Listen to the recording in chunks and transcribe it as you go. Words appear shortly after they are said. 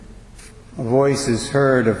A voice is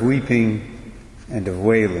heard of weeping and of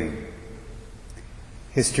wailing.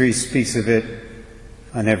 History speaks of it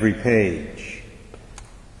on every page.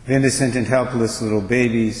 Of innocent and helpless little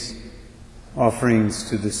babies, offerings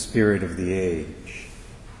to the spirit of the age.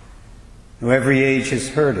 Now every age has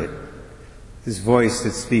heard it, this voice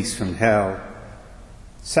that speaks from hell.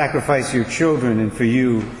 Sacrifice your children, and for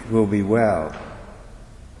you it will be well.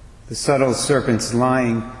 The subtle serpent's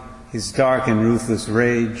lying, his dark and ruthless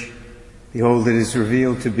rage, behold, it is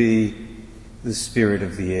revealed to be the spirit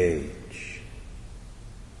of the age.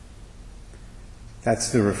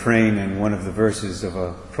 That's the refrain in one of the verses of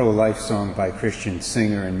a pro-life song by Christian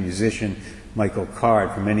singer and musician Michael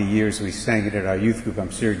Card. For many years we sang it at our youth group.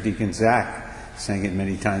 I'm sure Deacon Zach sang it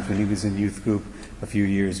many times when he was in youth group a few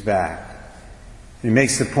years back. It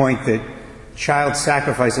makes the point that child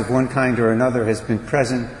sacrifice of one kind or another has been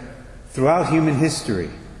present throughout human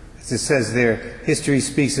history. As it says there, history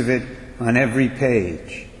speaks of it on every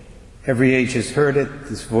page. Every age has heard it,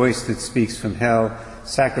 this voice that speaks from hell.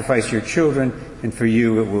 Sacrifice your children, and for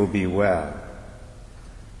you it will be well.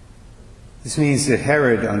 This means that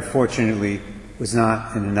Herod, unfortunately, was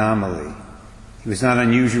not an anomaly. He was not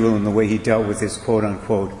unusual in the way he dealt with his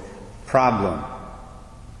quote-unquote problem.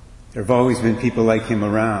 There have always been people like him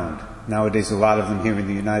around. Nowadays, a lot of them here in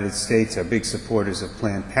the United States are big supporters of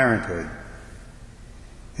Planned Parenthood.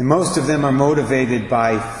 And most of them are motivated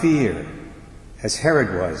by fear, as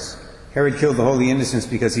Herod was. Herod killed the holy innocents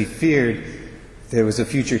because he feared there was a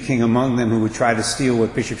future king among them who would try to steal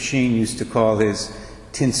what Bishop Sheen used to call his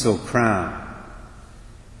tinsel crown.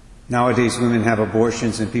 Nowadays, women have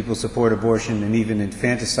abortions and people support abortion and even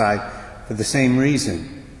infanticide for the same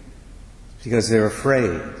reason, because they're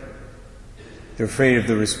afraid. They're afraid of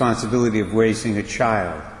the responsibility of raising a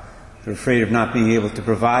child. They're afraid of not being able to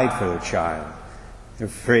provide for their child. They're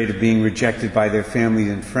afraid of being rejected by their family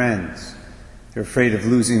and friends. They're afraid of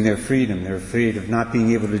losing their freedom. They're afraid of not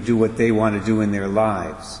being able to do what they want to do in their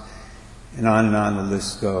lives. And on the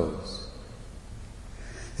list goes.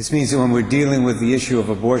 This means that when we're dealing with the issue of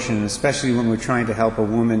abortion, and especially when we're trying to help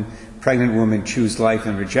a pregnant woman choose life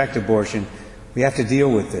and reject abortion, we have to deal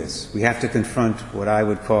with this. We have to confront what I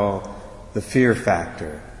would call the fear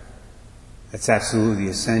factor. That's absolutely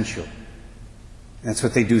essential. That's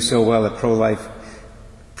what they do so well at pro-life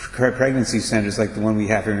pregnancy centers like the one we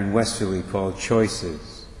have here in Westerly called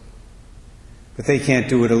Choices. But they can't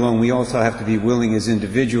do it alone. We also have to be willing as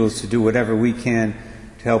individuals to do whatever we can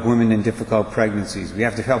to help women in difficult pregnancies. We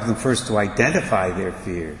have to help them first to identify their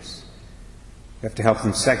fears. We have to help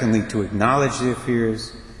them secondly to acknowledge their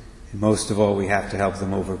fears. And most of all, we have to help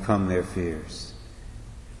them overcome their fears.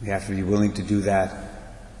 We have to be willing to do that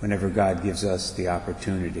whenever God gives us the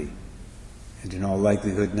opportunity. And in all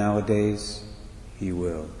likelihood nowadays, He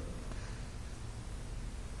will.